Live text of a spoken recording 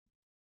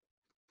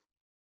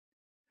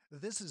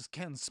This is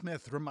Ken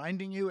Smith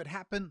reminding you it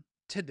happened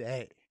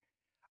today,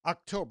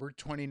 October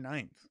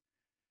 29th.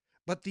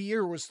 But the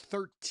year was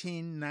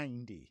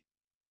 1390.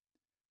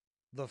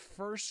 The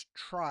first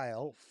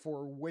trial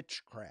for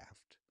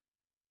witchcraft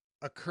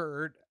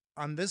occurred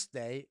on this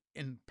day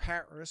in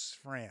Paris,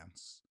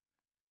 France,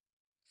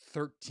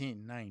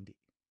 1390.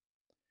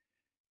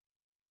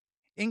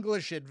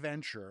 English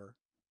adventurer,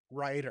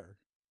 writer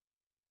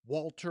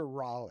Walter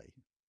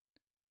Raleigh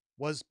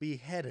was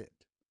beheaded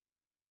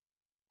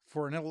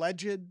for an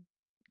alleged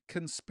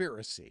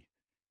conspiracy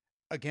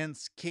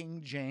against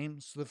King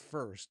James I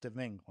of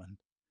England,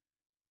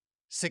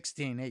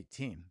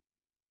 1618.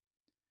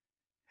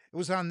 It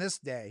was on this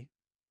day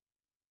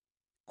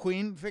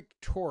Queen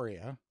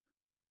Victoria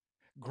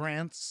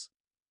grants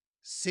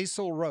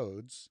Cecil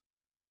Rhodes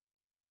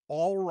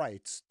all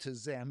rights to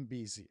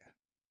Zambezia,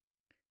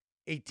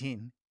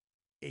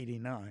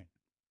 1889.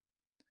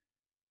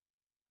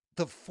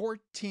 The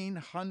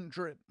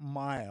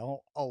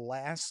 1,400-mile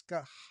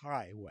Alaska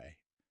Highway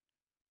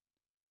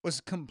was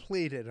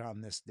completed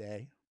on this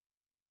day.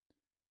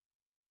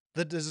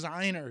 The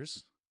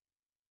designers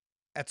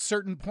at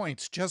certain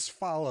points just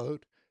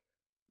followed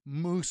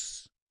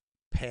moose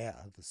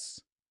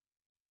paths.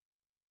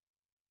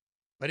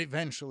 But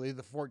eventually,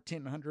 the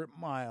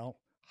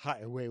 1,400-mile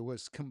highway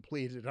was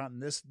completed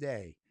on this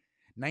day,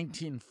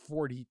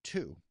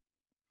 1942.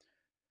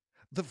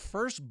 The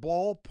first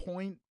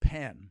ballpoint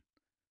pen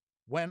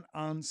went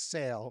on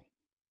sale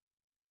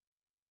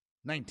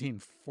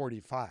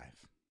 1945.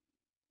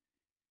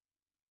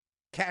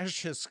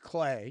 Cassius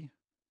Clay,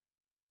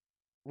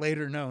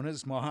 later known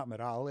as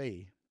Muhammad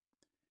Ali,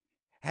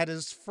 had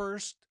his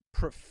first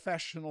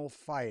professional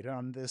fight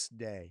on this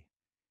day,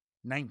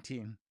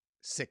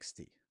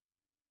 1960.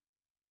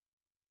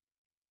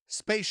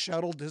 Space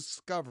Shuttle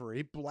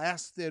Discovery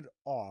blasted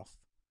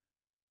off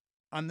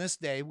on this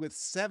day with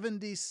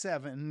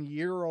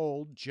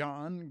 77-year-old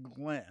John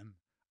Glenn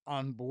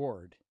on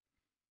board,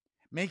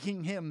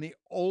 making him the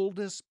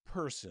oldest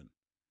person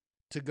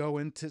to go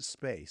into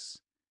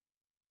space,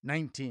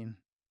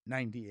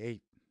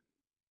 1998.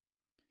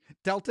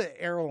 Delta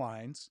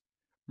Airlines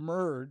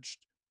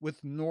merged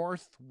with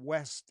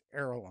Northwest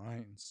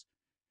Airlines,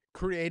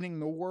 creating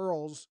the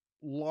world's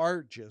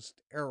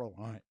largest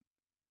airline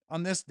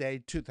on this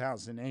day,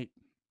 2008.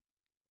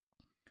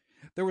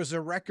 There was a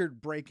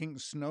record-breaking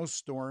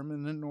snowstorm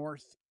in the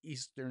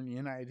northeastern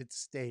United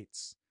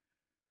States,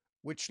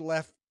 which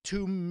left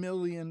 2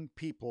 million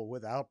people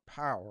without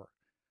power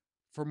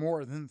for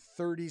more than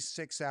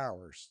 36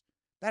 hours.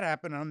 That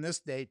happened on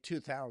this day,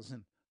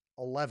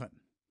 2011.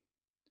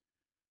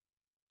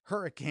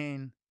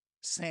 Hurricane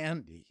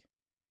Sandy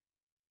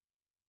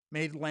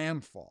made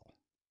landfall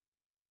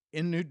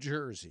in New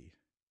Jersey,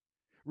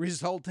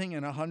 resulting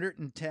in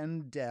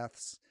 110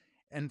 deaths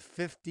and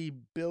 $50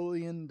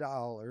 billion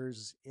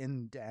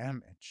in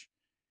damage,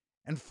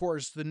 and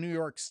forced the New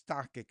York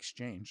Stock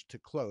Exchange to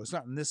close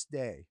on this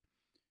day,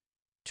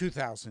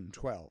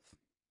 2012.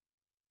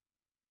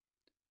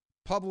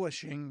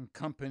 Publishing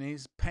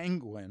companies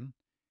Penguin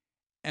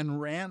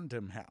and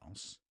Random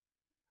House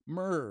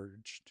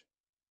merged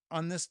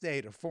on this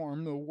day to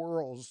form the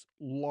world's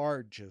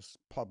largest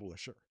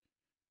publisher,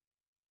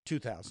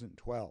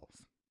 2012.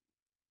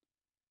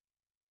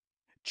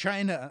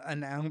 China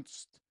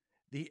announced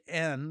the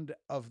end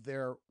of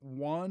their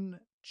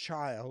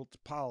one-child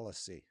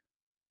policy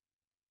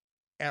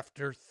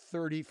after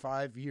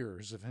 35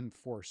 years of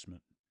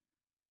enforcement,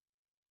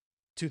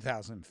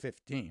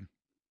 2015.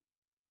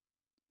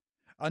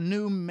 A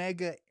new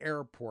mega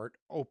airport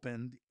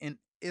opened in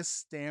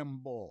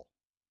Istanbul.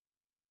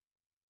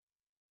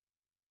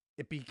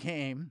 It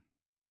became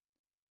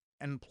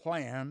and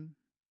planned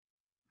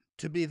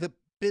to be the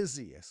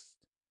busiest,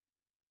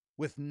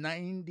 with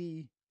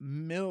 90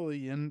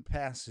 million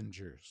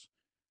passengers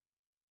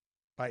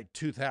by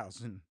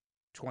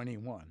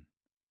 2021.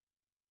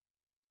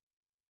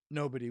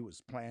 Nobody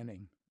was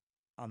planning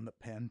on the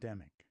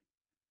pandemic.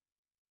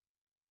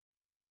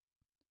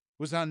 It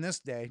was on this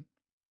day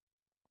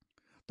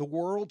the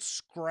World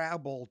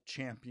Scrabble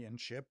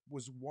Championship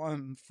was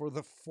won for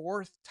the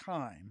 4th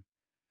time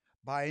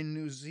by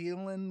New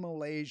Zealand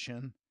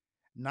Malaysian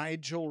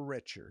Nigel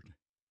Richard,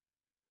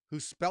 who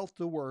spelt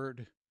the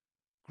word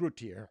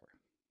Grutier,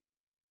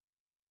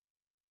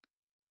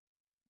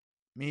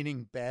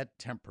 meaning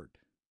bad-tempered.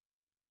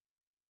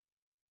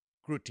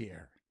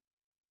 Grutier.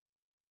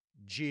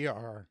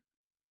 Grutier.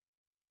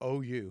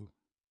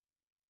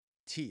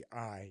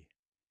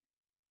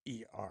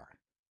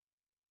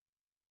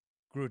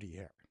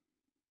 Grutier.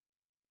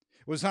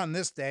 It was on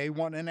this day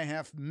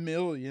 1.5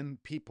 million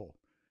people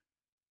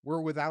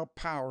were without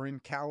power in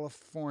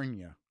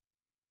California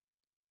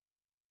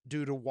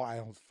due to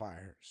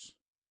wildfires.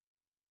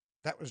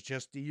 That was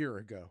just a year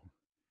ago.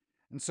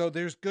 And so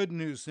there's good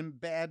news and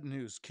bad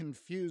news,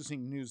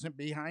 confusing news, and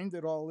behind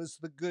it all is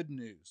the good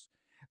news,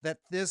 that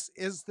this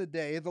is the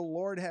day the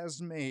Lord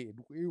has made.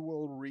 We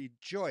will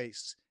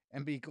rejoice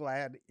and be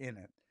glad in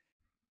it.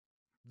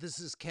 This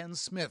is Ken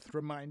Smith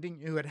reminding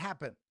you it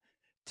happened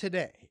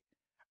today,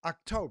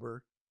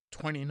 October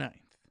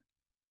 29th.